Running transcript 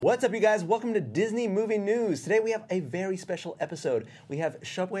What's up, you guys? Welcome to Disney Movie News. Today we have a very special episode. We have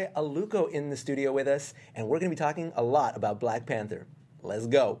Shobwe Aluko in the studio with us, and we're going to be talking a lot about Black Panther. Let's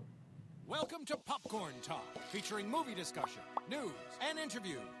go. Welcome to Popcorn Talk, featuring movie discussion, news, and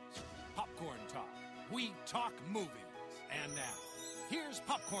interviews. Popcorn Talk. We talk movies. And now, here's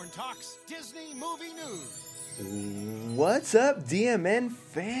Popcorn Talk's Disney Movie News. What's up, DMN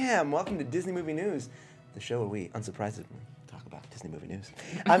fam? Welcome to Disney Movie News, the show where we, unsurprisingly, talk about Disney movie news.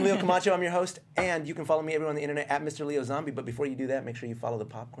 I'm Leo Camacho, I'm your host, and you can follow me everywhere on the internet at Mr. Leo Zombie. But before you do that, make sure you follow the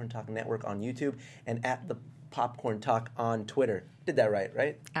Popcorn Talk Network on YouTube and at the Popcorn Talk on Twitter. Did that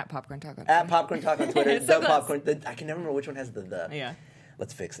right? At Popcorn Talk on Twitter. At Popcorn Talk on Twitter. So Popcorn. I can never remember which one has the. Yeah.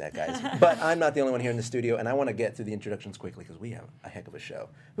 Let's fix that, guys. But I'm not the only one here in the studio, and I want to get through the introductions quickly because we have a heck of a show.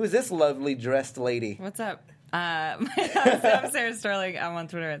 Who is this lovely dressed lady? What's up? I'm Sarah Sterling. I'm on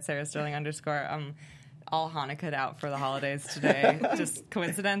Twitter at Sarah Sterling _. I'm all Hanukkah'd out for the holidays today. Just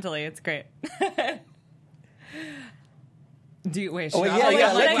coincidentally, it's great. Wait, oh, should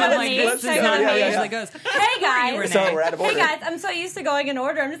yeah, I? Let's This is how it usually goes. Hey guys. So we're out of order. Hey guys, I'm so used to going in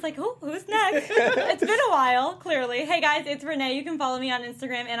order. I'm just like, who's next? It's been a while, clearly. Hey guys, it's Renee. You can follow me on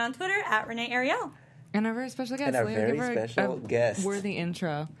Instagram and on Twitter at Renee Ariel. And our very special guest. And our Leo, very give her special guest. Worthy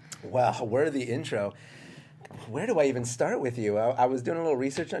intro. Wow, worthy intro. Where do I even start with you? I was doing a little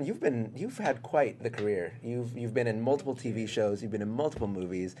research on you've had quite the career. You've been in multiple TV shows, you've been in multiple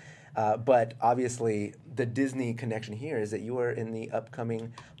movies, but obviously the Disney connection here is that you are in the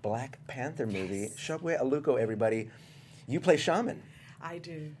upcoming Black Panther movie. Yes. Shobwe Aluko, everybody. You play Shaman. I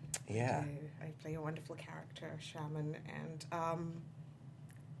do. Yeah. I play a wonderful character, Shaman, and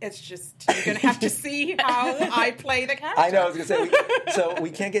it's just, you're going to have to see how I play the character. I know, I was going to say, so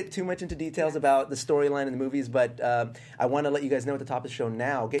we can't get too much into details about the storyline in the movies, but I want to let you guys know at the top of the show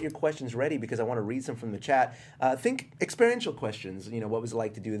now, get your questions ready because I want to read some from the chat. Think experiential questions. You know, what was it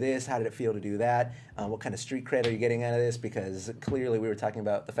like to do this? How did it feel to do that? What kind of street cred are you getting out of this? Because clearly we were talking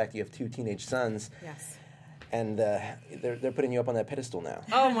about the fact that you have two teenage sons. Yes. And they're putting you up on that pedestal now.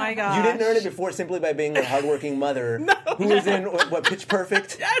 Oh, my God. You didn't earn it before simply by being a hardworking mother who was in, what, Pitch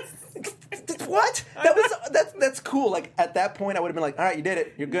Perfect? Yes. What? That's cool. Like, at that point, I would have been like, all right, you did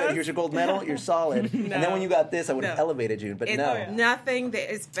it. You're good. Here's your gold medal. You're solid. And then when you got this, I would have elevated you. But no. Nothing that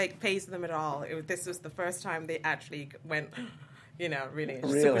is pays them at all. This was the first time they actually went... really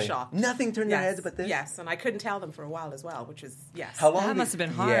super shocked. Nothing turned their heads but this? Yes, and I couldn't tell them for a while as well, which is, yes. How long? That must have been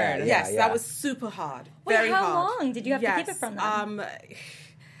hard. Yes, that was super hard. Wait, very how hard. long did you have to keep it from them?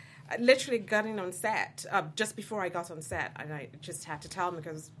 Literally getting on set, just before I got on set, and I just had to tell them because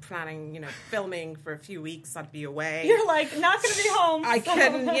I was planning, filming for a few weeks, I'd be away. You're like, not going to be home. I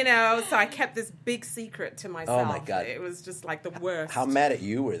couldn't, so I kept this big secret to myself. Oh, my God. It was just like the worst. How mad at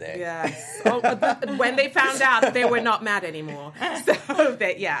you were they? Yes. But when they found out, they were not mad anymore. So,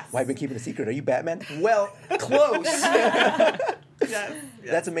 yes. Why have you been keeping a secret? Are you Batman? Well, close. Yes.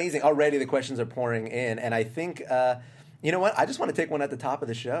 That's amazing. Already the questions are pouring in, and I think... you know what? I just want to take one at the top of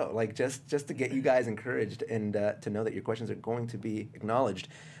the show, like just to get you guys encouraged and to know that your questions are going to be acknowledged.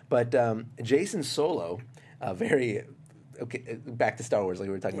 But Jason Solo, back to Star Wars like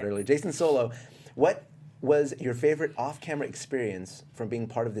we were talking about earlier. Jason Solo, what was your favorite off-camera experience from being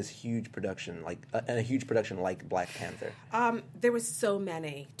part of this huge production, like a huge production like Black Panther? There were so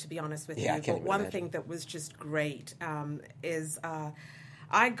many, to be honest with you. I can't But one imagine. thing that was just great is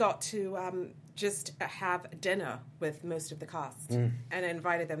I got to just have dinner with most of the cast and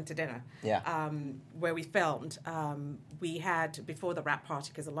invited them to dinner. Yeah. Where we filmed. We had, before the wrap party,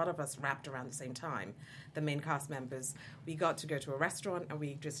 because a lot of us wrapped around the same time, the main cast members, we got to go to a restaurant and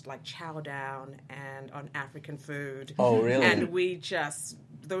we just chow down and on African food. Oh, really? And we just,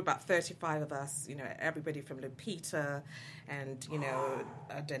 there were about 35 of us, everybody from Lupita and,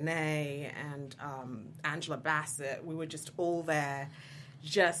 Danae and Angela Bassett. We were just all there,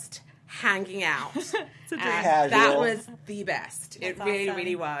 just hanging out. And that was the best. It really, awesome.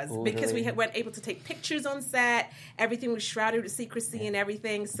 really was. Literally. Because we weren't able to take pictures on set. Everything was shrouded with secrecy and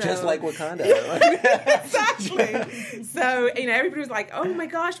everything. So Just like Wakanda. Exactly. So, everybody was like, oh my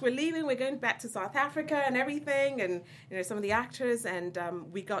gosh, we're leaving. We're going back to South Africa and everything. And, some of the actors. And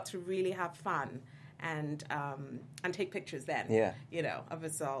we got to really have fun and take pictures then. Yeah. Of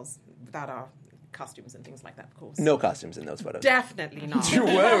ourselves without our costumes and things like that, of course. No costumes in those photos. Definitely not.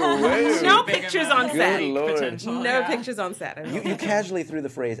 Whoa. No pictures on set. Good Lord. Potential. No pictures on set. You casually threw the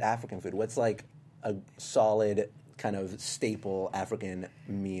phrase African food. What's like a solid kind of staple African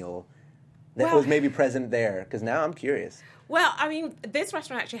meal that was maybe present there? Because now I'm curious. Well, I mean, this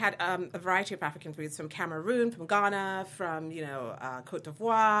restaurant actually had a variety of African foods from Cameroon, from Ghana, from, Cote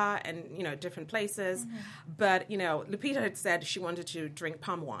d'Ivoire, and, different places. Mm-hmm. But, Lupita had said she wanted to drink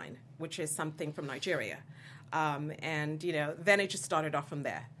palm wine, which is something from Nigeria. And, then it just started off from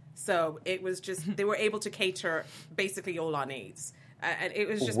there. So it was just, they were able to cater basically all our needs. And it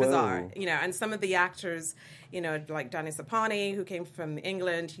was just bizarre, and some of the actors, like Danny Sapani, who came from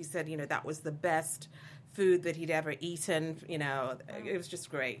England, he said, that was the best food that he'd ever eaten. It was just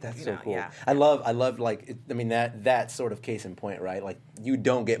great. That's so cool. Yeah. I love that sort of case in point, right? Like, you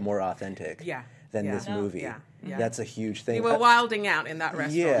don't get more authentic than this movie. Yeah. That's a huge thing. We were wilding out in that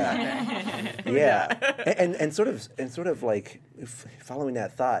restaurant. And sort of like following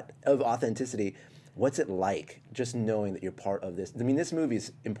that thought of authenticity, what's it like just knowing that you're part of this? I mean, this movie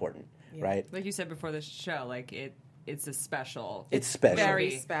is important, right? Like you said before the show, like it's a special. It's special.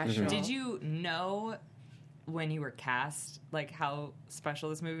 Very special. Mm-hmm. Did you know when you were cast, like, how special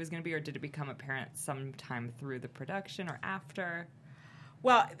this movie was going to be, or did it become apparent sometime through the production or after?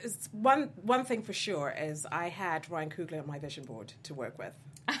 Well, it's one thing for sure is I had Ryan Coogler on my vision board to work with.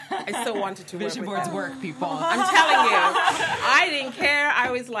 I still wanted to work with him. Vision boards work, people. I'm telling you, I didn't care. I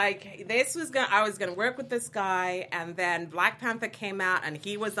was like, I was gonna work with this guy, and then Black Panther came out, and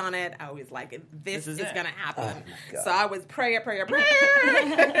he was on it. I was like, this is gonna happen. Oh, so I was prayer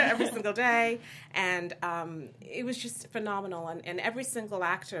every single day, and it was just phenomenal. And every single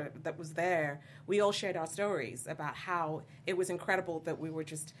actor that was there, we all shared our stories about how it was incredible that we were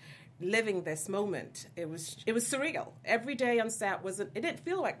just living this moment. It was surreal. Every day on set it didn't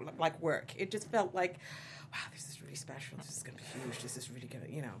feel like work. It just felt like, wow, this is really special. This is going to be huge. This is really going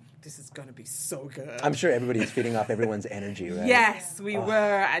to, this is going to be so good. I'm sure everybody's feeding off everyone's energy, right? Yes, we were.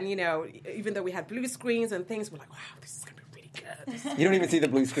 And, even though we had blue screens and things, we're like, wow, this is going to be really good. You don't even see the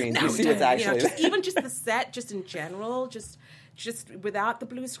blue screens. No, you see what's actually even just the set, just in general, just without the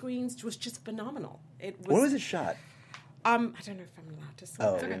blue screens, was just phenomenal. Where was it shot? I don't know if I'm allowed to say.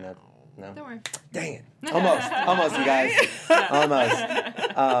 Oh, that. No. Don't worry. Dang it. Almost, you guys.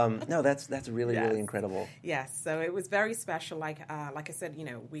 Almost. No, that's really, really incredible. Yes, so it was very special. Like I said,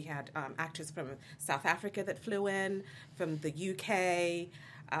 we had actors from South Africa that flew in, from the UK,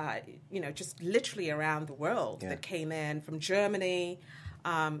 just literally around the world that came in, from Germany.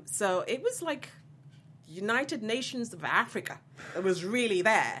 So it was like United Nations of Africa. It was really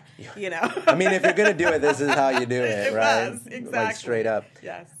there, I mean, if you're going to do it, this is how you do it, right? Was, exactly. Like, straight up.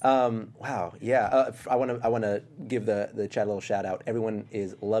 Yes. Wow, yeah. I want to give the chat a little shout out. Everyone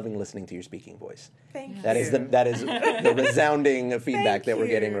is loving listening to your speaking voice. Thank you. That is the resounding feedback that we're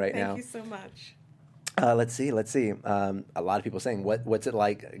getting right now. Thank you so much. Let's see. A lot of people saying, what's it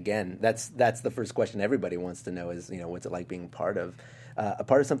like? Again, that's the first question everybody wants to know is, what's it like being part of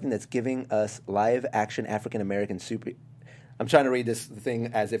something that's giving us live action African American super. I'm trying to read this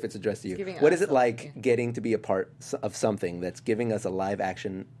thing as if it's addressed to you. What is it like getting to be a part of something that's giving us a live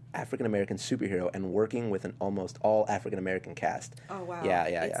action African American superhero and working with an almost all African American cast? Oh wow!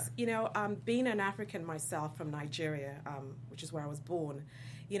 Yeah. Being an African myself from Nigeria, which is where I was born.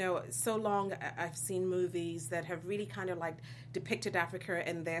 So long I've seen movies that have really kind of like depicted Africa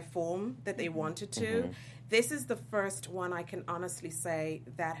in their form that they wanted to. Mm-hmm. This is the first one I can honestly say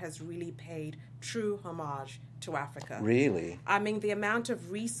that has really paid true homage to Africa. Really? I mean, the amount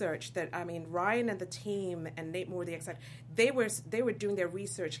of research that, Ryan and the team and Nate Moore, they were doing their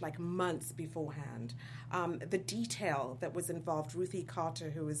research like months beforehand. The detail that was involved, Ruthie Carter,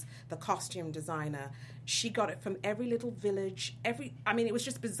 who was the costume designer, she got it from every little village. It was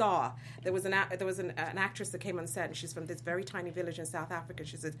just bizarre. There was an actress that came on set, and she's from this very tiny village in South Africa.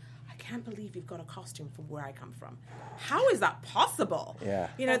 She said, "I can't believe you've got a costume from where I come from. How is that possible?" Yeah,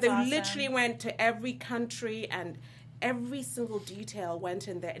 they awesome. Literally went to every country, and every single detail went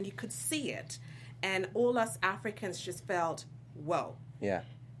in there, and you could see it. And all us Africans just felt, "Whoa, yeah,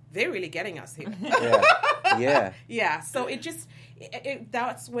 they're really getting us here." Yeah. Yeah. So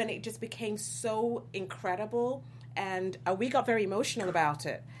that's when it just became so incredible, and we got very emotional about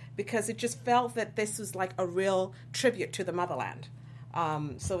it because it just felt that this was like a real tribute to the motherland.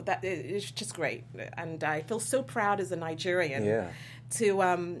 So that it's just great, and I feel so proud as a Nigerian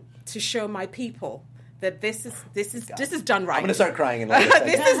to show my people that this is done right. I'm gonna start crying in like a second.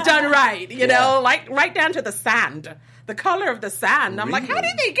 This is done right, you know, like right down to the sand, the color of the sand. I'm like, how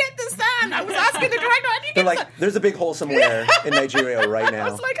did they get the sand? I was asking the director, how do you get the sand? There's a big hole somewhere in Nigeria right now.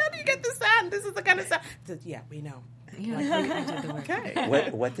 I was like, how do you get the sand? This is the kind of sand. Said, yeah, we know. Yeah, I did the work. Okay.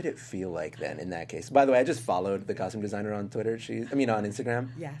 What did it feel like then in that case? By the way, I just followed the costume designer on Twitter. On Instagram.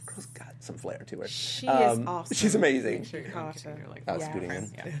 Yes. Girl's got some flair to her. She is awesome. She's amazing. Rachel Carter. You're like, I was Yes. scooting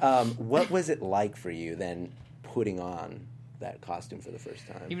in. Yeah. What was it like for you then putting on that costume for the first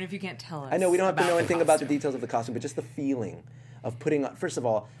time? Even if you can't tell us. I know we don't have to know the anything about the costume. details of the costume, but just the feeling of putting on. First of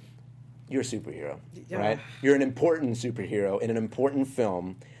all, you're a superhero, Yeah. right? You're an important superhero in an important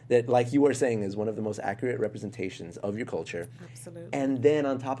film that, like you were saying, is one of the most accurate representations of your culture. Absolutely. And then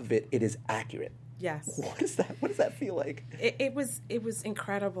on top of it, it is accurate. Yes. What is that? What does that feel like? It was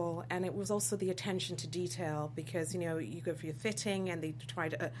incredible, and it was also the attention to detail, because you go for your fitting, and they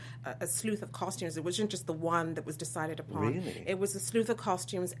tried a sleuth of costumes. It wasn't just the one that was decided upon. Really? It was a sleuth of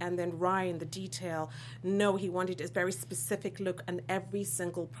costumes, and then Ryan, the detail. No, he wanted a very specific look on every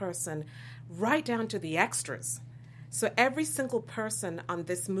single person, right down to the extras. So every single person on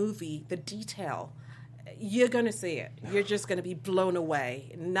this movie, the detail. You're going to see it. You're just going to be blown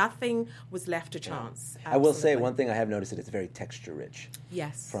away. Nothing was left to chance. I will say Absolutely. one thing I have noticed that it's very texture rich.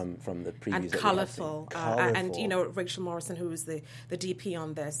 Yes. From the previews And that we have colourful. seen. And Rachel Morrison, who was the DP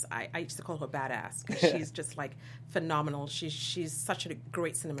on this, I used to call her badass, 'cause she's just like phenomenal. She's such a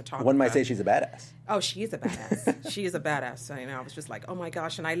great cinematographer. One might say she's a badass. Oh, she is a badass. She is a badass. So, I was just like, oh my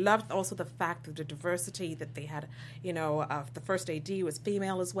gosh. And I loved also the fact that the diversity that they had, the first AD was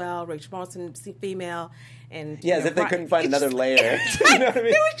female as well, Rachel Morrison, female. And, Yeah, as if they couldn't find another layer. You know what I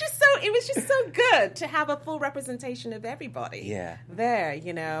mean? It was just so good to have a full representation of everybody. Yeah. There,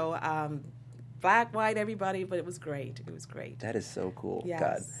 black, white, everybody, but it was great. It was great. That is so cool.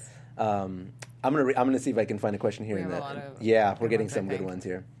 Yes. God. I'm gonna see if I can find a question here. We in have a the, lot of yeah, we're good getting ones, I some good think. ones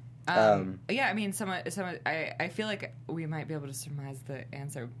here. Yeah, I mean, I feel like we might be able to surmise the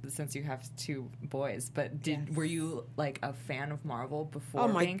answer since you have two boys. But were you like a fan of Marvel before? Oh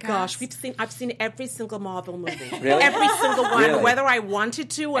my being gosh, cast? I've seen every single Marvel movie. Really? Every single one, Really? whether I wanted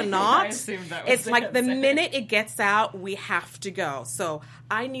to or not. I assumed that was It's the like the answer. minute it gets out, we have to go. So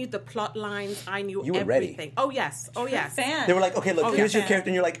I knew the plot lines, I knew You were ready. everything. Oh yes, oh yes. Fan. They were like, okay, look, Oh, here's yeah. your character,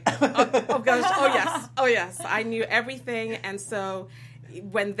 and you're like, Oh gosh, oh yes. I knew everything, and so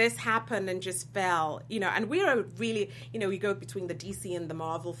when this happened and just fell, and we are really, we go between the DC and the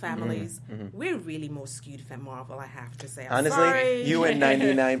Marvel families. We're really more skewed for Marvel, I have to say. I'm honestly, sorry. you and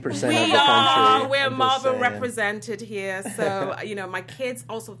 99% of the country. We are. We're I'm just Marvel saying. represented here. So, my kid's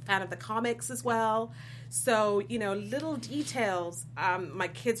also a fan of the comics as well. So, little details. My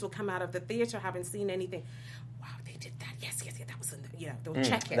kids will come out of the theater having seen anything. Wow, they did that. Yes, that was in the, they'll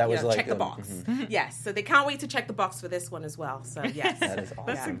check it. that was like, check the box. Yes, so they can't wait to check the box for this one as well. So, yes. That is awesome.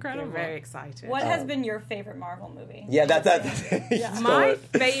 That's incredible. They're very excited. What has been your favorite Marvel movie? Yeah, that's My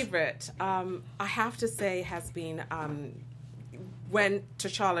favorite, I have to say, has been when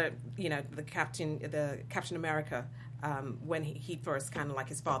T'Challa, the Captain America, when he first kind of like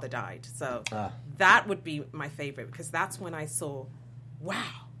his father died. So that would be my favorite, because that's when I saw, wow,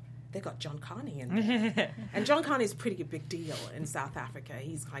 they got John Carney in there. And John Carney is a pretty big deal in South Africa.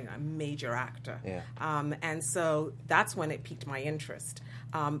 He's kind of a major actor. Yeah. And so that's when it piqued my interest.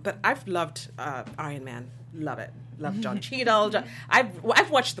 But I've loved Iron Man. Love it. Love John Cheadle. I've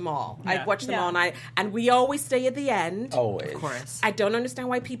watched them all. I've watched them all, and we always stay at the end. Always. Of course. I don't understand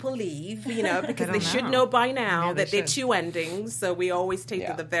why people leave, because they don't should know. know by now Yeah, they that they're should. two endings. So we always stay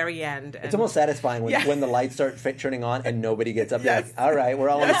Yeah. to the very end. It's almost satisfying when the lights start turning on and nobody gets up. You're Yes. like, all right, we're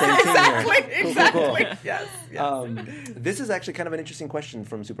all on the same team here. exactly. Cool. Yes. This is actually kind of an interesting question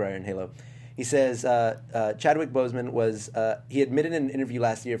from Super Iron Halo. He says Chadwick Boseman he admitted in an interview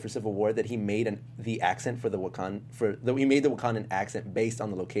last year for Civil War that he made the accent for he made the Wakandan accent based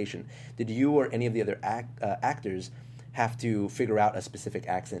on the location. Did you or any of the other actors have to figure out a specific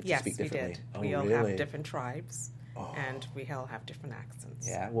accent to Yes, speak we differently? did. Oh, We all really? have different tribes, and we all have different accents.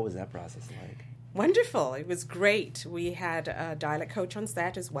 Yeah, what was that process like? Wonderful. It was great. We had a dialect coach on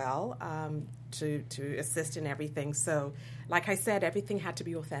set as well to assist in everything. So, like I said, everything had to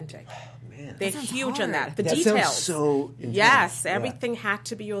be authentic. Man. They're sounds huge on hard. that. The That details. sounds so intense. Yes, Yeah. everything had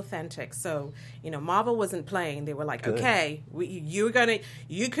to be authentic. So, Marvel wasn't playing. They were like, Good. okay, you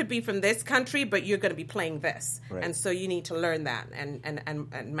could be from this country, but you're going to be playing this. Right. And so you need to learn that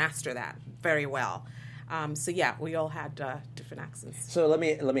and master that very well. So yeah, we all had different accents. So let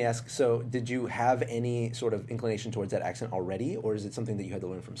me ask. So did you have any sort of inclination towards that accent already, or is it something that you had to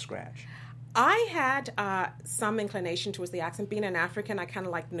learn from scratch? I had some inclination towards the accent. Being an African, I kind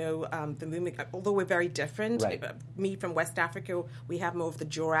of like know the movement, although we're very different. Right. Me from West Africa, we have more of the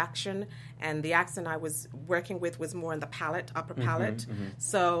jaw action, and the accent I was working with was more in the palate, upper palate.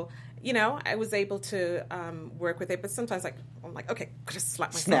 So, you know, I was able to work with it, but sometimes I'm like, okay, just slap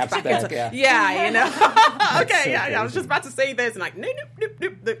myself Snaps back back, into, yeah. you know, okay, so yeah, I was crazy. just about to say this, and like,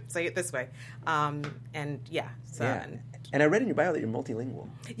 nope, say it this way, and yeah, so. Yeah. And I read in your bio that you're multilingual.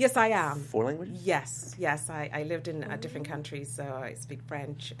 Yes, I am. 4 languages? Yes. I lived in different countries, so I speak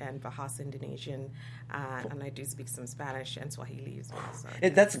French and Bahasa Indonesian, and I do speak some Spanish and Swahili as well. So.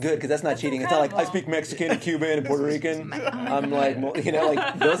 That's good because that's not cheating. It's not like I speak Mexican and Cuban and Puerto Rican. I'm like, you know,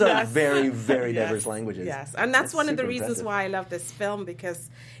 like those are very, very diverse languages. Yes, and that's one of the super reasons impressive. why I love this film, because,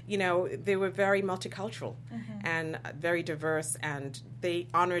 you know, they were very multicultural and very diverse, and they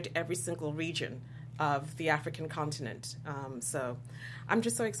honored every single region of the African continent. So I'm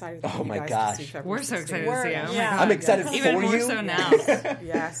just so excited for Oh you my guys gosh. to see February We're so 16th. excited to see it. Oh my Yeah. God. I'm excited Even for more you. so now.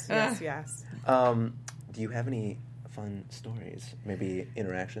 Yes. Do you have any fun stories? Maybe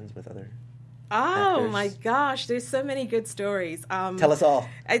interactions with other? Oh actors? my gosh, there's so many good stories. Tell us all.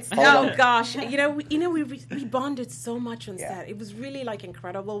 It's All of them. gosh, we bonded so much on Yeah. set. It was really like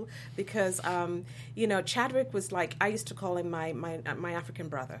incredible because Chadwick was like, I used to call him my African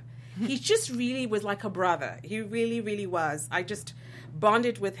brother. He just really was like a brother. He really, really was. I just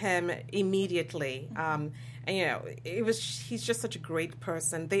bonded with him immediately. And he's just such a great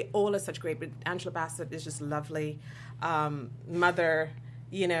person. They all are such great. But Angela Bassett is just lovely. Mother.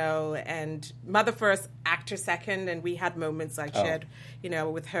 And mother first, actor second, and we had moments I shared,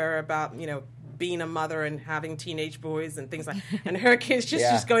 with her about, being a mother and having teenage boys and things like, and her kids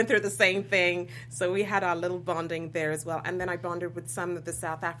just going through the same thing. So we had our little bonding there as well. And then I bonded with some of the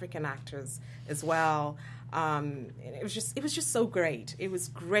South African actors as well. And it was just so great. It was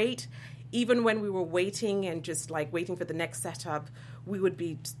great. Even when we were waiting and just like waiting for the next setup, we would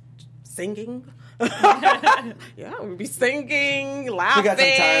be singing. We'd be singing, laughing. We got some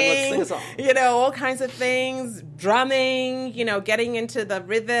time. Let's sing a song. All kinds of things, drumming, getting into the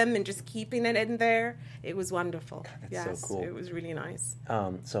rhythm and just keeping it in there. It was wonderful. That's so cool. It was really nice.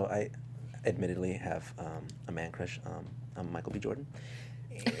 So I admittedly have a man crush on Michael B. Jordan.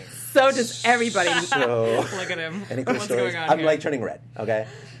 So does everybody. So Look at him. any cool What's stories? going on I'm here? like turning red. Okay.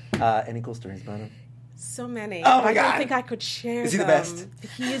 Any cool stories about him? So many. Oh my I God. don't think I could share Is he the them. best?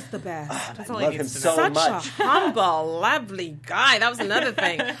 He is the best. That's I all he love him needs to so know. Such much. a humble, lovely guy. That was another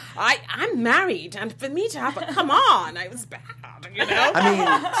thing. I'm married, and for me to have a come on, I was bad, I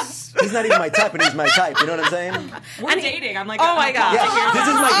mean, he's not even my type, and he's my type. You know what I'm saying? We're dating. I'm like, Oh my God. Yeah, this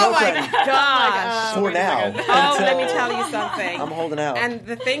is my Oh my girlfriend gosh. for now. Oh, let me Until tell you something. I'm holding out. And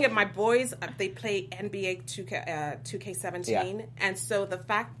the thing of my boys, they play NBA 2K17, Yeah. and so the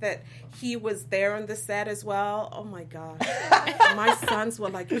fact that he was there on the set as well, oh my gosh. My sons were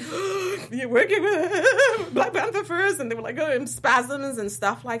like, you're working with Black Panther first, and they were like, in spasms and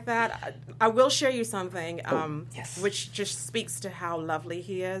stuff like that. I will share you something, yes. which just speaks to how lovely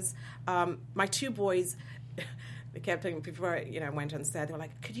he is. My two boys, they kept thinking before I went on set, they were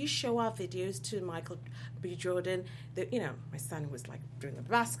like, could you show our videos to Michael B. Jordan? My son was like doing the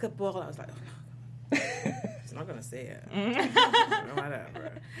basketball. I was like, he's not going to see it.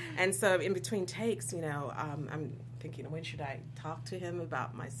 Whatever. And so in between takes, I'm thinking, when should I talk to him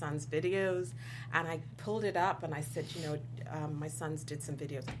about my son's videos? And I pulled it up and I said, my sons did some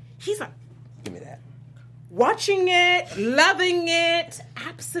videos. He's like, Give me that. watching it, loving it,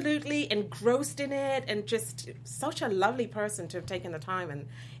 absolutely engrossed in it, and just such a lovely person to have taken the time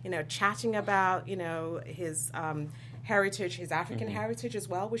and, chatting about, his heritage, his African heritage as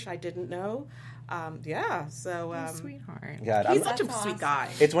well, which I didn't know. Sweetheart. God, He's I'm- such a sweet guy.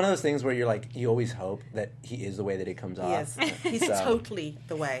 it's one of those things where you're like, you always hope that he is the way that he comes Yes, off. he's So, totally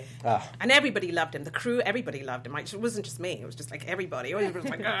the way. Ah. And everybody loved him. The crew, everybody loved him. It wasn't just me. It was just like everybody. It was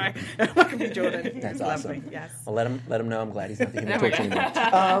like, Michael B. Jordan. That's He's awesome. lovely. Yes. Well, let him know I'm glad he's not the human There we torch go.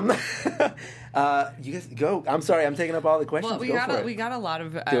 anymore. You guys go. I'm sorry, I'm taking up all the questions. Well, we Go got for a, it. we got a lot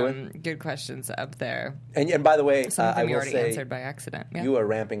of Do it. good questions up there. And by the way, Some of I them you will already say answered by accident. Yeah. you are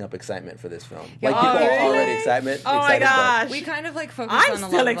ramping up excitement for this film. Yeah. Like people Oh, are really? already excited. Oh my excited, but- gosh. We kind of like focus I'm on a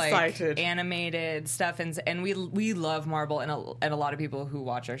still lot of like excited. animated stuff, and we love Marvel, and a lot of people who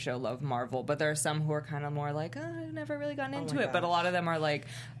watch our show love Marvel, but there are some who are kind of more like, I've never really gotten into my it, but a gosh. lot of them are like,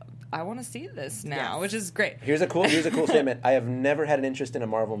 I want to see this now, Yes. which is great. Here's a cool statement. I have never had an interest in a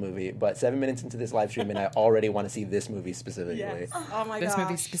Marvel movie, but 7 minutes into this live stream, and I already want to see this movie specifically. Yes. Oh my This gosh.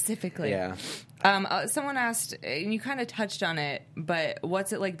 movie specifically. Yeah. Someone asked, and you kind of touched on it, but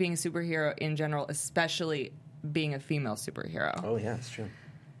what's it like being a superhero in general, especially being a female superhero? Oh yeah, it's true.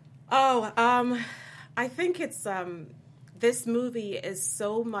 I think it's this movie is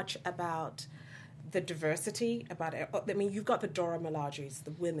so much about the diversity. You've got the Dora Milajes,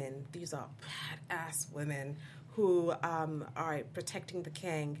 the women. These are badass women who are protecting the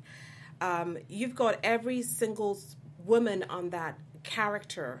king. You've got every single woman on that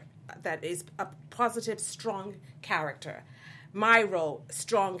character that is a positive, strong character. My role,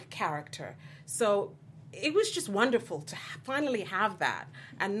 strong character. So it was just wonderful to finally have that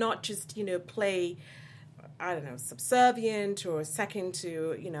and not just, play, subservient or second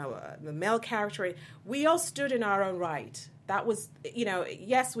to, the male character. We all stood in our own right. That was,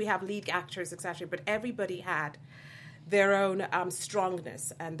 yes, we have lead actors, etc., but everybody had their own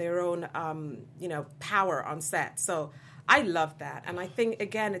strongness and their own, power on set. So I love that. And I think,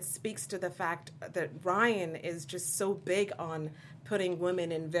 again, it speaks to the fact that Ryan is just so big on putting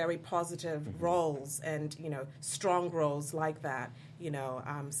women in very positive roles and, strong roles like that,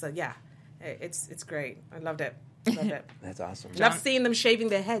 So, yeah, it's great. I loved it. That's awesome. Love seeing them shaving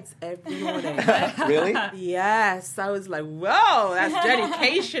their heads every morning. Really? Yes. I was like, whoa, that's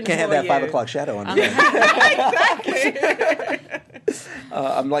dedication. Can't have that 5 o'clock shadow on. Exactly.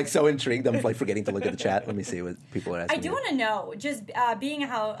 I'm like so intrigued. I'm like forgetting to look at the chat. Let me see what people are asking. I do want to know, just being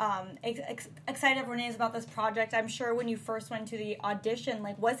how excited everyone is about this project. I'm sure when you first went to the audition,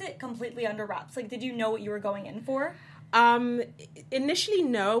 like, was it completely under wraps? Like, did you know what you were going in for? Initially,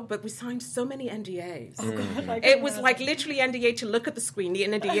 no, but we signed so many NDAs. Oh, God, it was like literally NDA to look at the screen, the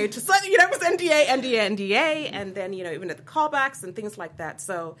NDA to sign, it was NDA, and then, even at the callbacks and things like that.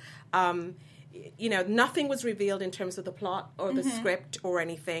 So, nothing was revealed in terms of the plot or the script or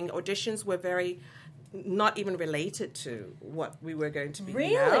anything. Auditions were very not even related to what we were going to be.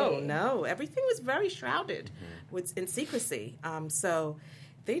 Really? No. Everything was very shrouded in secrecy. So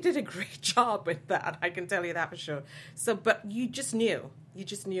they did a great job with that. I can tell you that for sure. So, but you just knew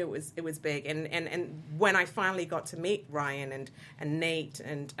it was big. And when I finally got to meet Ryan and Nate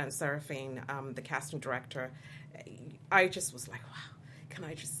and Seraphine, the casting director, I just was like, wow. Can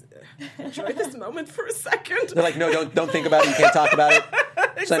I just enjoy this moment for a second? They're like, no, don't think about it. You can't talk about it.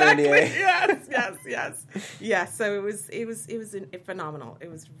 Exactly. Yes. Yeah. So it was phenomenal. It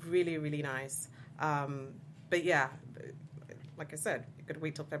was really, really nice. But yeah, like I said, you could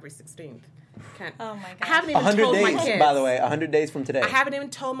wait till February 16th. Can't. Oh my God. I haven't even 100 told days, my kids. by the way. 100 days from today. I haven't even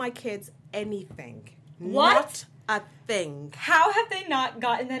told my kids anything. What? Not a thing. How have they not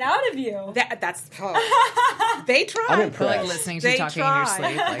gotten that out of you? That's they try. I'm They're impressed. like listening to you They talking in your try.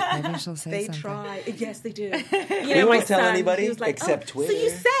 sleep. Like, maybe she'll say They something. try. Yes, they do. We won't tell anybody he was like, except Twitter. So you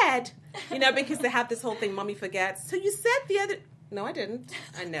said, because they have this whole thing, mommy forgets. So you said the other... No, I didn't.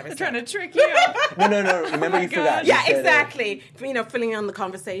 I never said. Trying to trick you. No. Remember, you forgot. You Yeah, said, exactly. Filling on the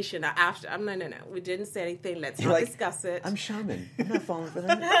conversation after. No. We didn't say anything. Let's not discuss it. I'm shaman. I'm not falling for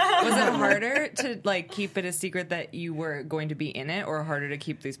that. Was it harder to keep it a secret that you were going to be in it, or harder to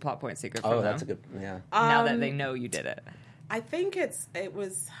keep these plot points secret from them? That's a good. Yeah. Now that they know you did it. I think it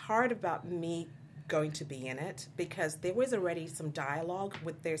was hard about me going to be in it because there was already some dialogue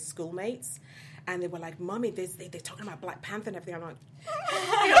with their schoolmates. And they were like, Mommy, they're talking about Black Panther and everything. I'm like,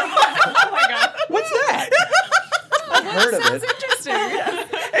 Oh my God. What's that? I've heard of it. Interesting.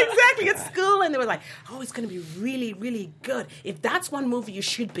 exactly, at school. And they were like, oh, it's going to be really, really good. If that's one movie you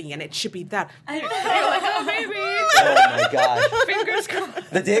should be in, it should be that. You're like, oh, baby. Oh my gosh. Fingers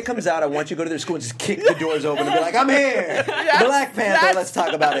crossed. The day it comes out, I want you to go to their school and just kick the doors open and be like, I'm here. Black Panther, let's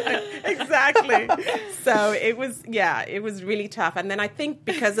talk about it. Exactly. So it was really tough. And then I think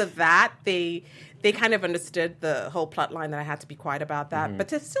because of that, they kind of understood the whole plot line that I had to be quiet about that. But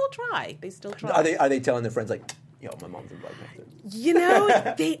they still try. They still try. Are they telling their friends like, yo, my mom's in Black Panther?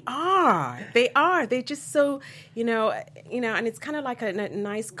 They are. They're just so, and it's kind of like a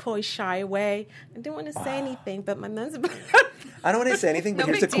nice, coy, shy way. I don't want to say anything, but my mom's I don't want to say anything, but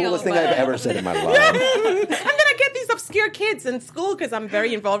No here's the big deal, coolest thing but- I've ever said in my life. I'm going to get these obscure kids in school because I'm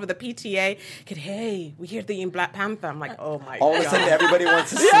very involved with the PTA. Hey, we hear the in Black Panther. I'm like, oh my God. All of a sudden, everybody wants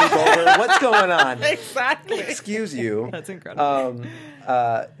to sleep over. What's going on? Exactly. Excuse you. That's incredible.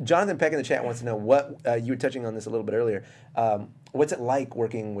 Jonathan Peck in the chat wants to know what you were touching on this a little bit earlier. What's it like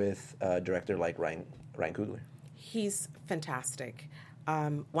working with a director like Ryan Coogler? He's fantastic.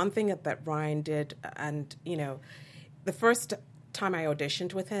 One thing that Ryan did, and the first time I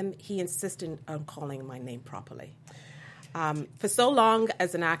auditioned with him, he insisted on calling my name properly. For so long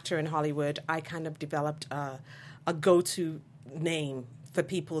as an actor in Hollywood, I kind of developed a go-to name for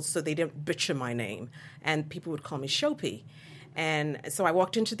people so they didn't butcher my name, and people would call me Shopi. And so I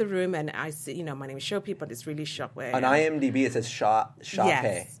walked into the room and I said, my name is Shopi, but it's really Shopway. On IMDb, it says Shop.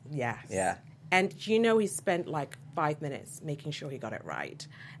 Yes. Yeah. And he spent like 5 minutes making sure he got it right.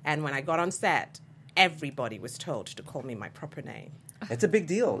 And when I got on set, everybody was told to call me my proper name. It's a big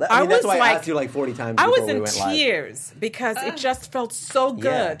deal. That's why I asked you like 40 times I before was we in went live. tears because it just felt so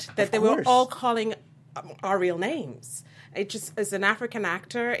good Yeah, that they of were course. all calling our real names. It just, as an African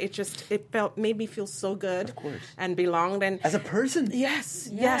actor, made me feel so good and belonged. And As a person? yes,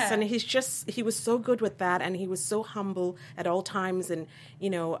 Yeah. and he was so good with that, and he was so humble at all times, and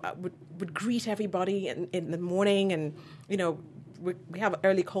would greet everybody in the morning, and we have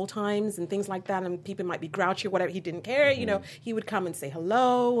early call times and things like that, and people might be grouchy or whatever. He didn't care, he would come and say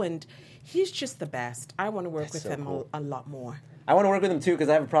hello, and he's just the best. I want to work with so him cool. a lot more. I want to work with him too because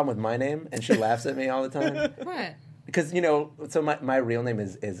I have a problem with my name, and she laughs at me all the time. What? Because, so my real name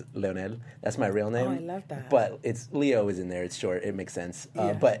is Leonel. That's my real name. Oh, I love that. But it's Leo is in there. It's short. It makes sense.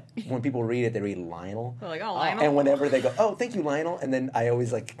 But when people read it, they read Lionel. They're like, oh, Lionel. And whenever they go, oh, thank you, Lionel. And then I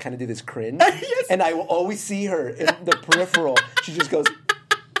always like kind of do this cringe. And I will always see her in the peripheral. She just goes,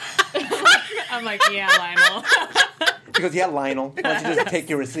 I'm like, yeah, Lionel. she goes, yeah, Lionel. Why don't you just take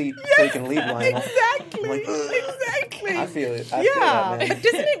your receipt so you can leave, Lionel? Exactly. I'm like, Exactly. I feel it. I feel that, man.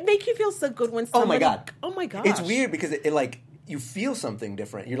 Doesn't it make you feel so good when Oh my somebody... God. Oh my gosh. It's weird because it like you feel something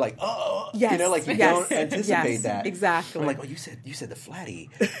different. You're like, oh, Yes, like you yes, don't anticipate yes, that. exactly. I'm like, oh, you said the flatty.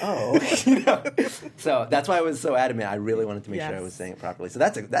 Oh, So that's why I was so adamant. I really wanted to make sure I Yes. was saying it properly. So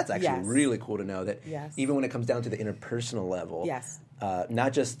that's actually Yes. really cool to know that Yes. even when it comes down to the interpersonal level, Yes.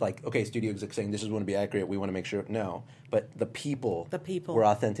 Not just like studio execs saying this is going to be accurate. We want to make sure. No, but the people were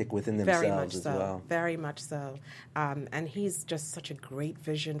authentic within themselves Very much as so. well. Very much so. And he's just such a great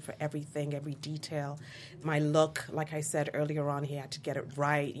vision for everything, every detail. My look, like I said earlier on, he had to get it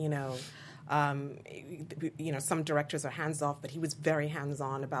right, some directors are hands-off, but he was very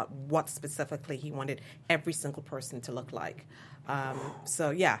hands-on about what specifically he wanted every single person to look like.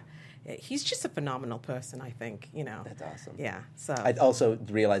 He's just a phenomenal person, I think, That's awesome. Yeah, so... I also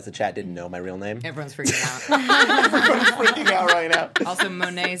realized the chat didn't know my real name. Everyone's freaking out. Everyone's freaking out right now. Also,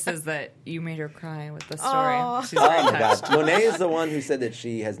 Monet says that you made her cry with the story. Oh. She's very Oh my touched. God. Monet is the one who said that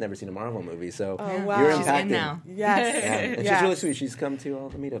she has never seen a Marvel movie, so wow. you're She's in impacted. now. Yes. Yeah. And she's really sweet. She's come to all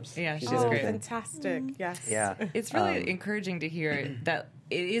the meetups. Yeah, She she's did Oh, great. everything. fantastic. Yes. Yeah. It's really encouraging to hear that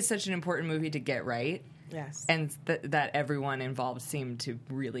it is such an important movie to get right. Yes. And that everyone involved seemed to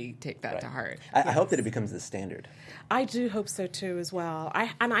really take that to heart. I hope that it becomes the standard. I do hope so too, as well.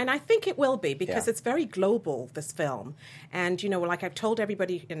 And I think it will be because Yeah. it's very global, this film. And like I've told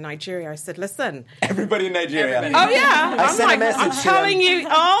everybody in Nigeria, I said, listen. Everybody in Nigeria. Everybody. Oh yeah, I sent a message I'm to telling them. you,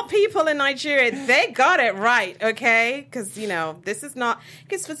 all people in Nigeria, they got it right, okay? Because this is not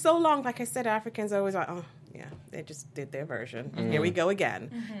because for so long, like I said, Africans are always like, oh yeah, they just did their version. Here we go again,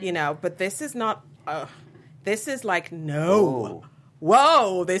 But this is not. This is like no.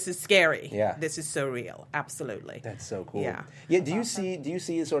 Whoa, this is scary. Yeah. This is so real. Absolutely. That's so cool. Yeah. Yeah. Do you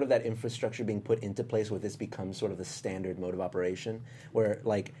see sort of that infrastructure being put into place where this becomes sort of the standard mode of operation, where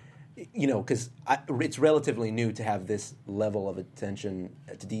like, because it's relatively new to have this level of attention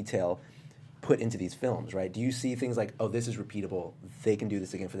to detail put into these films, right? Do you see things like, oh, this is repeatable, they can do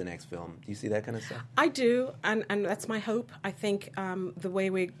this again for the next film? Do you see that kind of stuff? I do, and that's my hope. I think the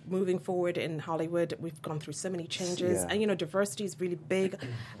way we're moving forward in Hollywood, we've gone through so many changes, Yeah. and diversity is really big.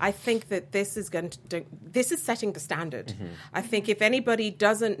 I think that this is this is setting the standard. I think if anybody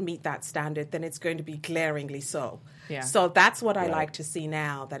doesn't meet that standard, then it's going to be glaringly so. Yeah. So that's what I Right. like to see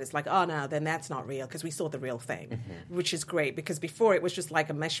now. That it's like, oh no, then that's not real because we saw the real thing, which is great because before it was just like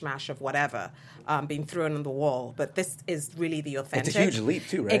a mishmash of whatever being thrown on the wall. But this is really the authentic. It's a huge leap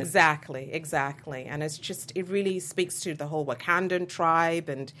too, right? Exactly. And it's just, it really speaks to the whole Wakandan tribe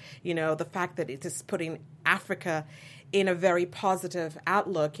and, the fact that it is putting Africa in a very positive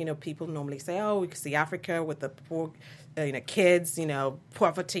outlook. People normally say, oh, we can see Africa with the poor, kids,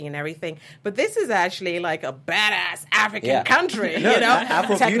 poverty and everything. But this is actually like a badass African country,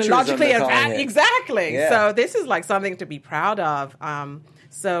 Afrofuturism, technologically they're calling advanced. it. Exactly. Yeah. So this is like something to be proud of.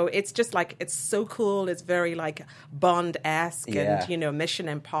 So it's just like, it's so cool. It's very like Bond-esque Yeah. and, Mission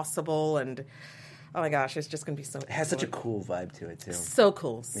Impossible. And oh my gosh, it's just going to be so It has such a cool vibe to it too. So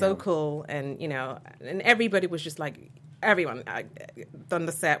cool. So cool. And, and everybody was just like, everyone on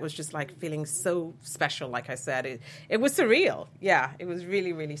the set was just like feeling so special. Like I said, it was surreal. Yeah, it was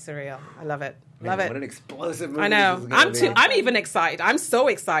really, really surreal. I love it. Love Man, it. What an explosive movie I know. this is gonna be. I'm even excited. I'm so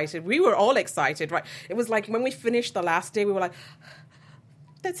excited. We were all excited, right? It was like when we finished the last day, we were like,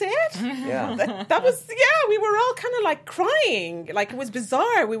 that's it? Yeah. That was, we were all kind of like crying. Like, it was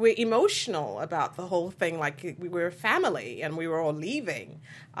bizarre. We were emotional about the whole thing. Like, we were a family and we were all leaving.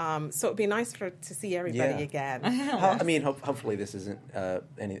 So it'd be nice to see everybody again. Hopefully this isn't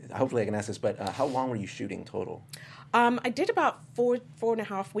hopefully I can ask this, but how long were you shooting total? I did about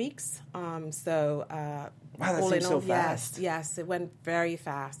 4.5 weeks. Wow, that all seems in so all, fast. Yes, it went very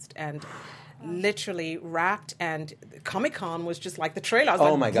fast and literally wrapped. And Comic-Con was just like the trailer. I was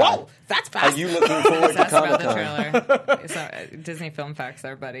Oh like, my God. whoa, that's fast. Are you looking forward to Asked about the Comic-Con? trailer. So, Disney Film Facts,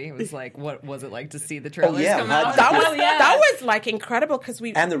 our buddy, it was like, what was it like to see the trailers yeah, come how- out? That was like incredible because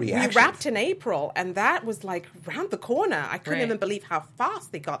we And the reactions. wrapped in April, and that was like round the corner. I couldn't Right. even believe how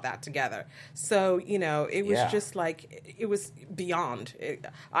fast they got that together. So it was Yeah. just like it was beyond.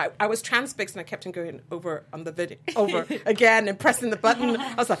 I was transfixed, and I kept on going over on the video over again and pressing the button.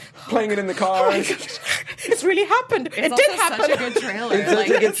 I was like, Playing it in the car. oh my gosh, it's really happened. It's It also did happen. such a good trailer. It's such Like, a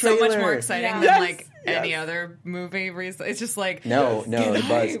good it's so much trailer. more exciting Yeah. than Yes, like any yes. other movie. It's just like No, the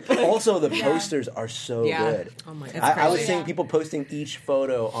buzz. Also, the posters are so Yeah. good. Oh my It's God. I was crazy. seeing Yeah. people posting each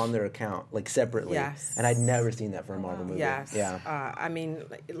photo on their account, like separately. Yes. And I'd never seen that for a Marvel movie. Yes. Yeah. I mean,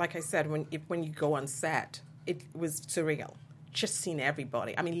 like I said, when you go on set, it was surreal. Just seeing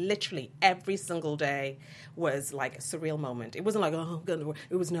everybody. I mean, literally every single day was like a surreal moment. It wasn't like, oh, I'm gonna work.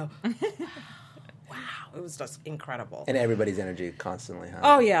 It was no. Wow. It was just incredible. And everybody's energy constantly, huh?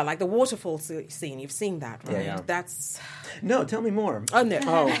 Oh yeah, like the waterfall scene. You've seen that, right? Yeah. That's No, tell me more. oh no.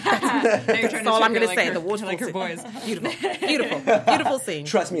 Now you're trying That's to all I'm treat going her to say. like The her- waterfall like her scene. boys. Beautiful scene.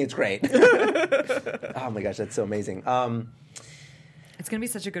 Trust me, it's great. Oh my gosh, that's so amazing. It's gonna be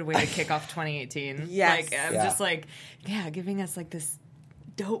such a good way to kick off 2018. Yes. Like I'm Yeah. just like, giving us like this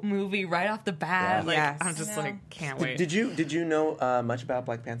dope movie right off the bat. Yeah. Like Yes. I'm just I know. like can't wait. Did you know much about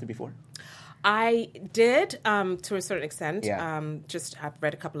Black Panther before? I did to a certain extent. Yeah. Just I've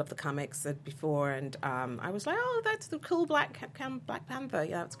read a couple of the comics before, and I was like, "Oh, that's the cool Black Panther.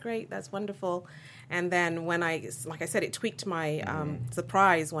 Yeah, that's great. That's wonderful." And then when like I said, it tweaked my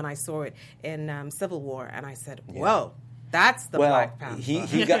surprise when I saw it in Civil War, and I said, "Whoa, that's the Black Panther."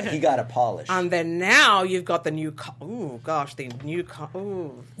 he got a polish. And then now you've got the new.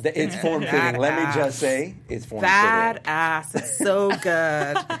 It's form fitting. Let me Badass. just say, it's form fitting. Badass. It's so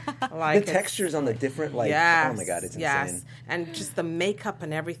good. Like The it's- textures on the different, like, yes, oh my god, it's yes. insane. And just the makeup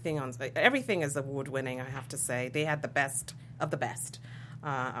and everything everything is award winning. I have to say they had the best of the best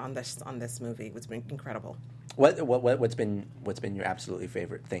on this movie. It was incredible. What's been your absolutely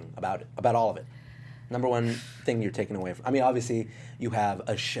favorite thing about it, about all of it? Number one thing you're taking away from. I mean, obviously you have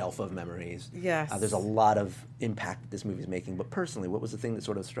a shelf of memories. Yes. There's a lot of impact that this movie's making. But personally, what was the thing that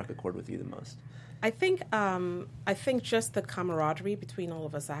sort of struck a chord with you the most? I think just the camaraderie between all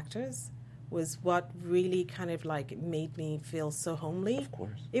of us actors was what really kind of like made me feel so homely. Of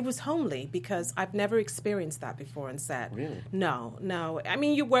course. It was homely because I've never experienced that before on set. Really? No. I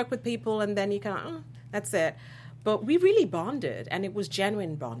mean, you work with people and then you kind of, that's it. But we really bonded, and it was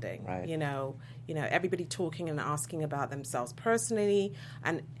genuine bonding. Right. You know, everybody talking and asking about themselves personally,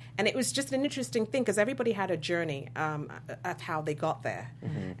 and it was just an interesting thing because everybody had a journey of how they got there,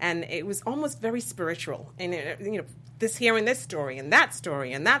 and it was almost very spiritual. And this hearing this story and that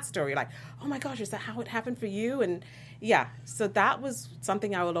story and that story, like, oh my gosh, is that how it happened for you? And yeah, so that was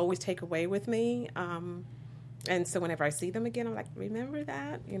something I will always take away with me. And so whenever I see them again, I'm like, remember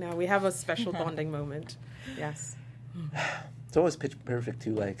that? We have a special bonding moment. Yes. It's always pitch perfect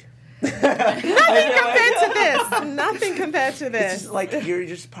too. Like Nothing compared to it's this. just like you're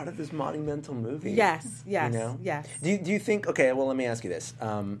just part of this monumental movie. Yes. You know? Yes. Do you think? Okay, well, let me ask you this.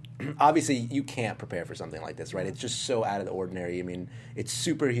 Obviously, you can't prepare for something like this, right? It's just so out of the ordinary. I mean, it's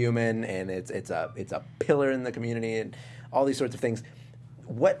superhuman, and it's a pillar in the community, and all these sorts of things.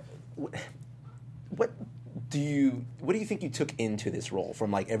 What do you think you took into this role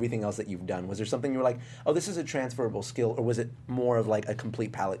from like everything else that you've done? Was there something you were like, oh, this is a transferable skill, or was it more of like a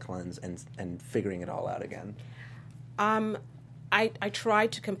complete palate cleanse and figuring it all out again? I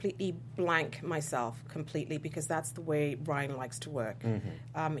tried to completely blank myself completely because that's the way Ryan likes to work.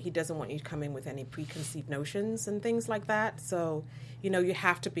 He doesn't want you to come in with any preconceived notions and things like that. So, you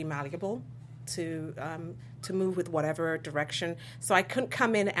have to be malleable to move with whatever direction. So I couldn't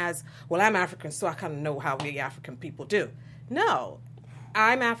come in as, well, I'm African, so I kind of know how we African people do. No,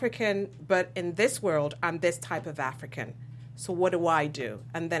 I'm African, but in this world, I'm this type of African. So what do I do?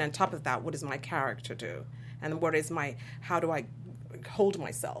 And then on top of that, what does my character do? And how do I hold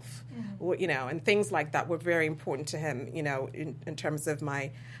myself? And things like that were very important to him, in terms of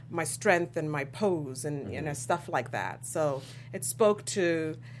my strength and my pose and, stuff like that. So it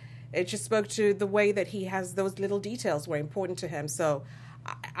just spoke to the way that he has those little details were important to him. So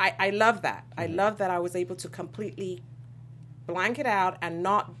I love that. I love that I was able to completely blank it out and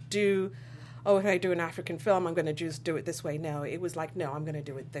not do, if I do an African film, I'm going to just do it this way. No, it was like, no, I'm going to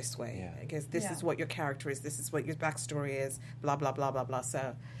do it this way. Yeah. Because this is what your character is. This is what your backstory is. Blah, blah, blah, blah, blah.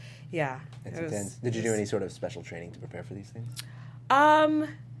 So, yeah. It's intense. Did you do any sort of special training to prepare for these things?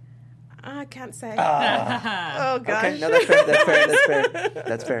 I can't say. Oh, gosh. Okay, no, that's fair. That's fair. That's fair.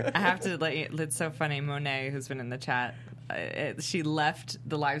 That's fair. I have to let you, it's so funny. Monet, who's been in the chat, she left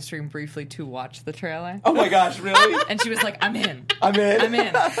the live stream briefly to watch the trailer. Oh my gosh, really? And she was like, I'm in. I'm in. I'm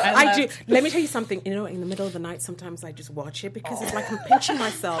in. I do. Let me tell you something. You know, in the middle of the night, sometimes I just watch it because it's like I'm pinching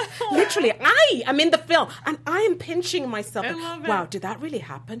myself. Literally, I am in the film and I am pinching myself. I love it. Wow, did that really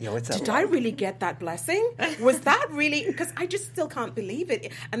happen? Yeah, what's that did like? I really get that blessing? Was that really? Because I just still can't believe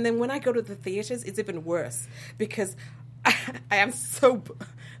it. And then when I go to the theaters, it's even worse because I am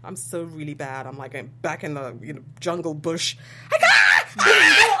I'm so really bad. I'm like back in the jungle bush. I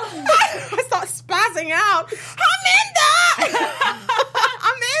start spazzing out. I'm in that.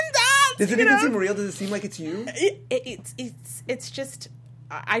 I'm in that. Does it even seem real? Does it seem like it's you? It's just.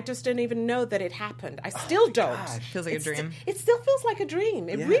 I just don't even know that it happened. I still don't. Feels like a dream. It still feels like a dream.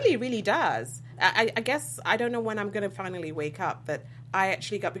 It Yeah. really, really does. I guess I don't know when I'm going to finally wake up that I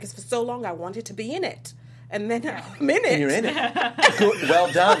actually got, because for so long I wanted to be in it. And then I'm in it. And you're in it. Good. Well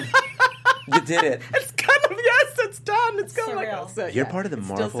done. You did it. It's kind of, yes, it's done. It's kind of like Surreal. so, You're yeah, part of the it's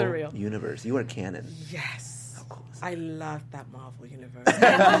still Marvel surreal. universe. You are canon. Yes. How cool is that? I love that Marvel universe.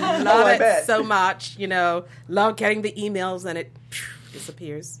 I love I it bet. so much. Love getting the emails and it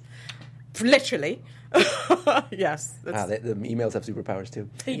disappears. Literally. Yes. Wow, the emails have superpowers too.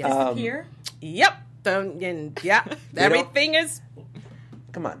 They disappear. Yep. Everything is.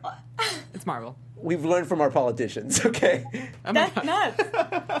 Come on. It's Marvel. We've learned from our politicians, okay? That's nuts.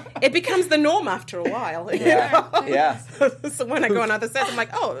 It becomes the norm after a while. Yeah. So when I go on other sets, I'm like,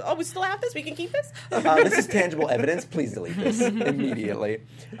 oh, we still have this? We can keep this? This is tangible evidence. Please delete this immediately.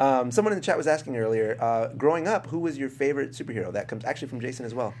 Someone in the chat was asking earlier, growing up, who was your favorite superhero? That comes actually from Jason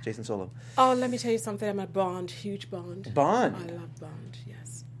as well, Jason Solo. Oh, let me tell you something. I'm a Bond, huge Bond. Bond? I love Bond, yes.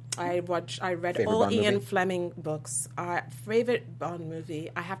 I read Favorite all Bond Ian movie? Fleming books. Favorite Bond movie,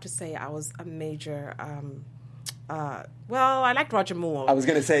 I have to say I was a major... I liked Roger Moore. I was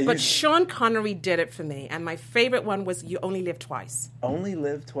going to say... But you Sean Connery did it for me. And my favorite one was You Only Live Twice. only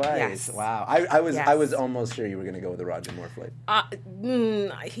live twice. Yes. Wow. I was Yes. almost sure you were going to go with the Roger Moore flick.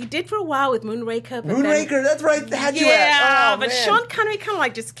 He did for a while with Moonraker. But Moonraker, then, that's right. Had you yeah, at. Oh, but man. Sean Connery kind of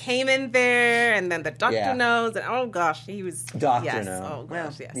like just came in there, and then the Doctor Yeah. knows, and oh gosh, he was Doctor yes, No. Oh Well,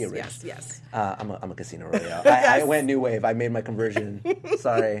 gosh, yes, you're rich. yes. I'm a Casino Royale. I went New Wave. I made my conversion.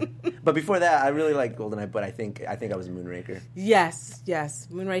 Sorry. But before that, I really liked GoldenEye, but I think I was Moonraker. Yes.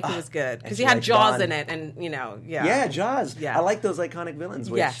 Moonraker was good and because she he had liked Jaws Bond. in it, and Yeah, Jaws. Yeah. I like those iconic villains.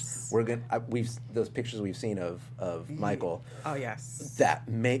 Which Yes. we're gonna. Those pictures we've seen of Michael. Oh yes.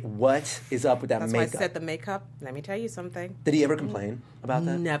 What is up with that That's makeup? why I said the makeup. Let me tell you something. Did he ever complain about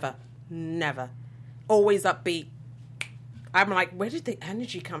that? Never. Always upbeat. I'm like, where did the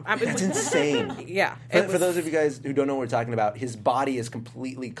energy come? That's insane. Yeah. For those of you guys who don't know what we're talking about, his body is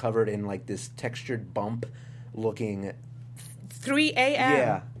completely covered in like this textured bump looking. 3 a.m.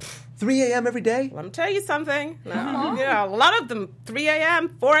 Yeah. 3 a.m. every day? Let me tell you something. Yeah, a lot of them 3 a.m.,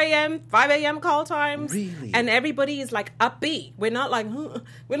 4 a.m., 5 a.m. call times. Really? And everybody is like upbeat. We're not like,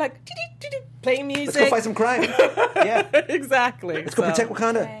 we're like playing music. Let's go fight some crime. Yeah. Exactly. Let's go protect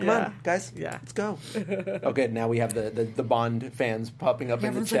Wakanda. Come Yeah. on, guys. Yeah. Let's go. Okay, now we have the Bond fans popping up in the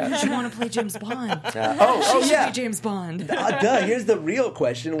Everyone's like, you chat. should want to play James Bond. Oh, Should yeah. be James Bond. Duh, here's the real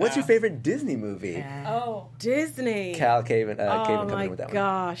question. What's your favorite Disney movie? Oh. Disney. Cal Caven Oh coming my in with that one.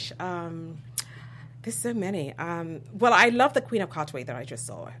 gosh. There's so many. Well, I love the Queen of Cartway that I just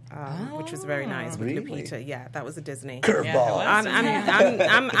saw, which was very nice with Really? Lupita. Yeah, that was a Disney. Curveball.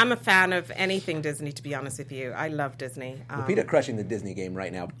 I'm a fan of anything Disney, to be honest with you. I love Disney. Lupita crushing the Disney game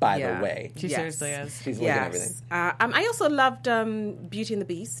right now, by yeah. the way. She Yes. seriously is. She's looking at everything. I also loved Beauty and the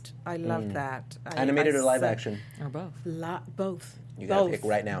Beast. I loved that. Animated or live action? Or both. Both. You gotta Both. pick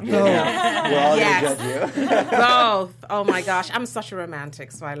right now. Here now. We're all Yes. gonna judge you. Both. Oh my gosh, I'm such a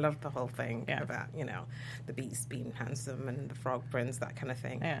romantic, so I love the whole thing Yeah. about the Beast being handsome and the Frog Prince, that kind of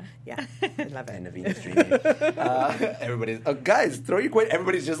thing. Yeah. I love And it. Naveen's dreaming. Everybody's guys, throw your question.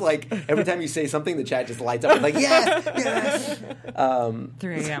 Everybody's just like every time you say something, the chat just lights up. Like yes.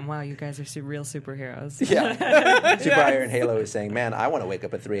 3 a.m. Wow, you guys are real superheroes. Yeah. Super Iron Halo is saying, man, I want to wake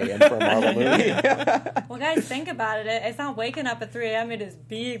up at 3 a.m. for a Marvel movie. Well, guys, think about it. It's not waking up at 3 a.m. It is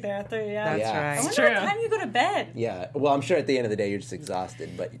being there at 3 a.m. That's Yeah. I right. wonder true. what time you go to bed. Yeah. Well, I'm sure at the end of the day you're just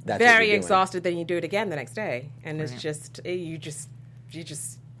exhausted, but that's what Very you're doing. exhausted, then you do it again the next day. And it's just, you just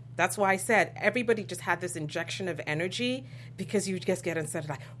That's why I said everybody just had this injection of energy because you just get instead of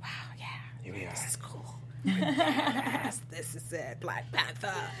like, wow, Here we this are. is cool. Yes, this is it, Black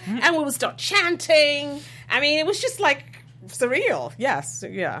Panther. And we would start chanting. I mean, it was just like surreal. Yes,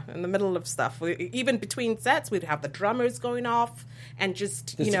 yeah, in the middle of stuff. Even between sets, we'd have the drummers going off and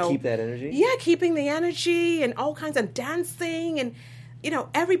just Just to keep that energy? Yeah, keeping the energy and all kinds of dancing and,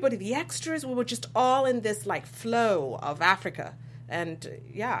 everybody, the extras, we were just all in this like flow of Africa. And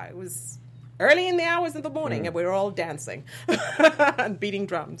it was early in the hours of the morning and we were all dancing and beating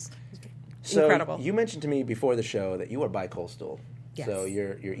drums. So Incredible. you mentioned to me before the show that you are bi-coastal. Yes. So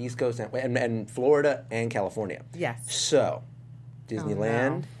you're East Coast and Florida and California. Yes. So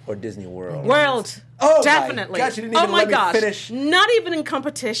Disneyland or Disney World? World. Oh, my Definitely. gosh, you didn't even oh my let me gosh. finish. Not even in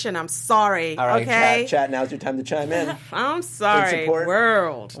competition. I'm sorry. All right, okay. chat. Now's your time to chime in. I'm sorry. support.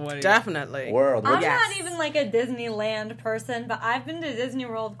 World. What do you- Definitely. World. I'm Yes. not even like a Disneyland person, but I've been to Disney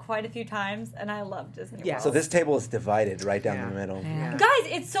World quite a few times, and I love Disney Yeah. World. So this table is divided right down Yeah. the middle. Yeah. Guys,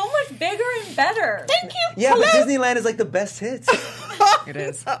 it's so much bigger and better. Thank you. Yeah, but Disneyland is like the best hits. It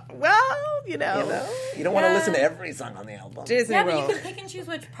is. Well, You know, you don't want to Yeah. listen to every song on the album. Disney Yeah, but you World. can pick and choose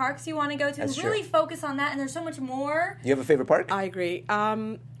which parks you want to go to That's and really true. focus on that, and there's so much more. You have a favorite park? I agree.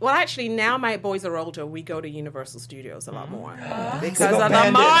 Well, actually, now my boys are older. We go to Universal Studios a lot more because Go of the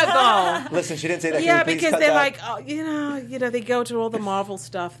Bandit. Marvel. Listen, she didn't say that. Can Yeah, we please because cut they're that? like, oh, they go to all the Marvel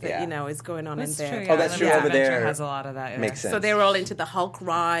stuff that Yeah. is going on That's in there. true. Oh, that's Yeah, true. Limits Over Adventure there has a lot of that. Yeah. Makes sense. So they were all into the Hulk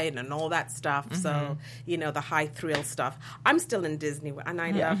ride and all that stuff. So, the high thrill stuff. I'm still in Disney, and I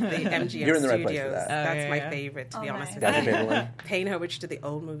love the MGM You're in the right Studios. place for that. Oh, That's yeah, my yeah. favorite, to be Oh, honest with That's you. your favorite one? Paying homage to the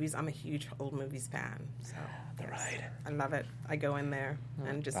old movies. I'm a huge old movies fan. So, ride. I love it. I go in there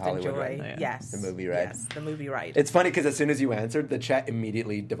and just The Hollywood enjoy. ride. Yeah. Yes. The movie ride. Yes, the movie ride. It's funny because as soon as you answered, the chat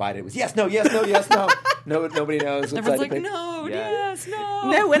immediately divided. It was yes, no, yes, no, yes, no. No, nobody knows. What Everyone's side to like, pick. no, Yeah. yes, no.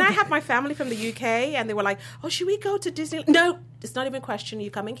 No, when I have my family from the UK and they were like, oh, should we go to Disney? No, it's not even a question.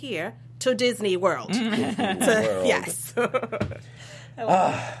 You're coming here to Disney World. So, World. yes.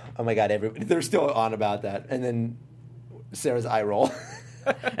 Oh my God, everybody, they're still on about that. And then Sarah's eye roll.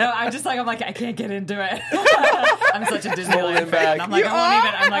 No, I'm like, I can't get into it. I'm such a Holding Disneyland back. fan. I'm like, You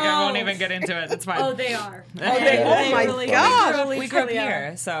I won't even get into it. It's fine. Oh, they are. Oh my God. we grew up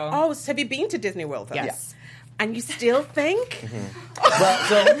here, so. Oh, so have you been to Disney World? Though? Yes. And you still think?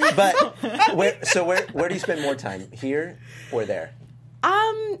 Where do you spend more time? Here or there?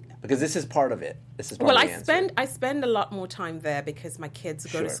 Because this is part of it. This is part Well, of I the answer. spend a lot more time there because my kids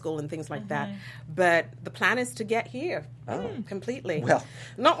go to Sure. school and things like that. But the plan is to get here completely. Well.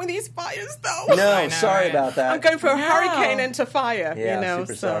 Not with these fires, though. No, I know, sorry right? about that. I'm going for a hurricane into fire. Yeah,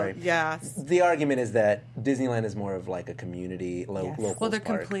 super so, sorry. Yes. The argument is that Disneyland is more of like a community, Yes. local Well, they're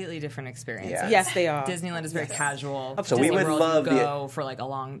park. completely different experiences. Yeah. Yes, they are. Disneyland is very casual. So we Disney would World, love you the- go for like a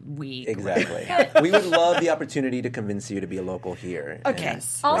long week. Exactly. We would love the opportunity to convince you to be a local here. Okay. And-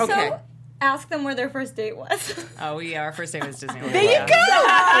 Yes. Also, Okay. ask them where their first date was. Oh, our first day was Disneyland. There you Yeah. go.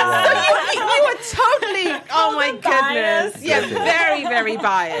 You were totally. Oh my biased. goodness. Yeah, very, very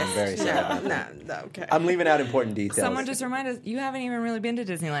biased. I'm very sorry about No, okay. I'm leaving out important details. Someone just reminded us you haven't even really been to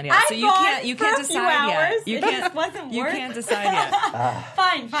Disneyland yet, I've so you gone can't for a few decide yet. hours. You It can't. just wasn't You work. can't decide yet.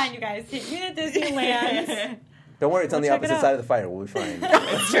 Fine, you guys. Take me to Disneyland. Don't worry, it's on the We'll check it opposite out. side of the fire. We'll be fine.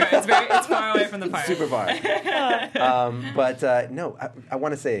 It's true. It's far away from the fire. Super far. No, I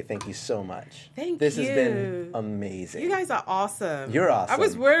want to say thank you so much. Thank this has been you. amazing. You guys are awesome. You're awesome. I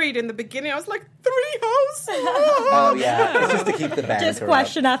was worried in the beginning. I was like, 3 hosts? Oh yeah, it's just to keep the banter Just up.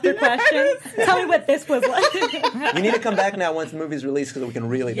 question after question. Tell me what this was like. You need to come back now once the movie's released because we can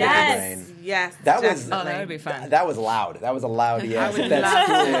really Yes. pick your brain. Yes. That was definitely. Oh, that would be fun. That was loud. That was a loud yes. would If that's love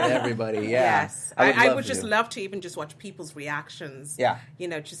cool to. with everybody. Yeah. Yes. I I love would to just do. love to even just watch people's reactions. Yeah. You're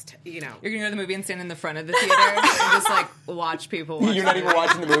gonna go to the movie and stand in the front of the theater and just like watch people. Watch You're not even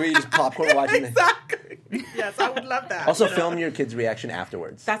watching the movie. You just popcorn watching it. Exactly. Yes, I would love that. Also, film your kids' reaction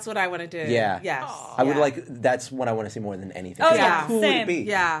afterwards. That's what I want to do. Yeah. Yes. I would Yeah. like. That's what I want to see more than anything. Oh, How yeah. cool would it Same. be?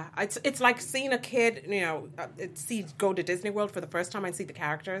 Yeah, it's like seeing a kid, go to Disney World for the first time and see the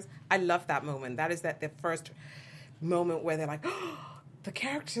characters. I love that moment. That is the first moment where they're like, oh, the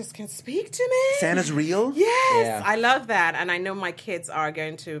characters can speak to me. Santa's real. Yes, Yeah. I love that, and I know my kids are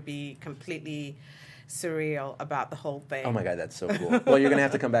going to be completely surreal about the whole thing. Oh my God, that's so cool. Well, you're gonna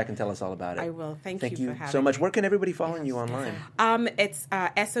have to come back and tell us all about it. I will. Thank Thank you you for having so much. me. Where can everybody follow you online? It's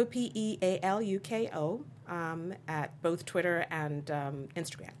Sopealuko at both Twitter and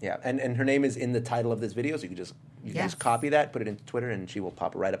Instagram. Yeah, and her name is in the title of this video, so you can just copy that, put it into Twitter, and she will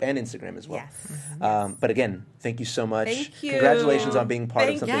pop right up, and Instagram as well. Yes. But again, thank you so much. Thank you. Congratulations on being part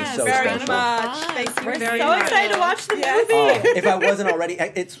of something so very special. much. Thank you We're very so much. excited to watch the movie. Oh, if I wasn't already,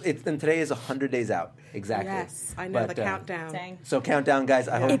 it's and today is 100 days out exactly. Yes, I know But, the countdown. Dang. So countdown, guys.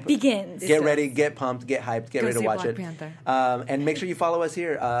 I hope It begins. Get ready, get pumped, get hyped, get Go ready to see watch Black it. Panther. And make sure you follow us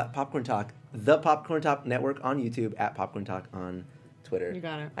here, Popcorn Talk, the Popcorn Talk Network on YouTube, at Popcorn Talk on Twitter. You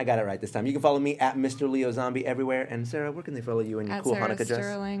got it. I got it right this time. You can follow me at Mr. Leo Zombie everywhere. And Sarah, where can they follow you in your At cool Sarah Hanukkah dress?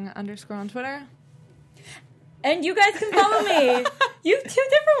 Sterling _ on Twitter. And you guys can follow me. You have 2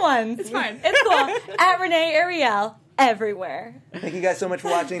 different ones. It's fine. It's cool. At Renee Ariel everywhere. Thank you guys so much for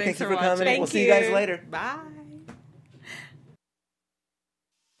watching. Thanks Thank you for for coming. watching. We'll see you guys later. Bye.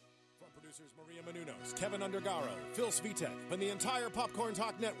 From producers Maria Menounos, Kevin Undergaro, Phil Svitek, and the entire Popcorn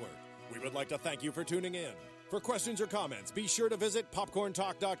Talk Network, we would like to thank you for tuning in. For questions or comments, be sure to visit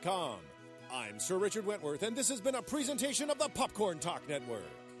popcorntalk.com. I'm Sir Richard Wentworth, and this has been a presentation of the Popcorn Talk Network.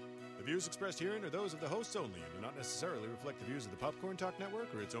 The views expressed herein are those of the hosts only and do not necessarily reflect the views of the Popcorn Talk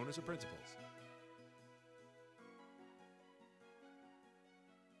Network or its owners or principals.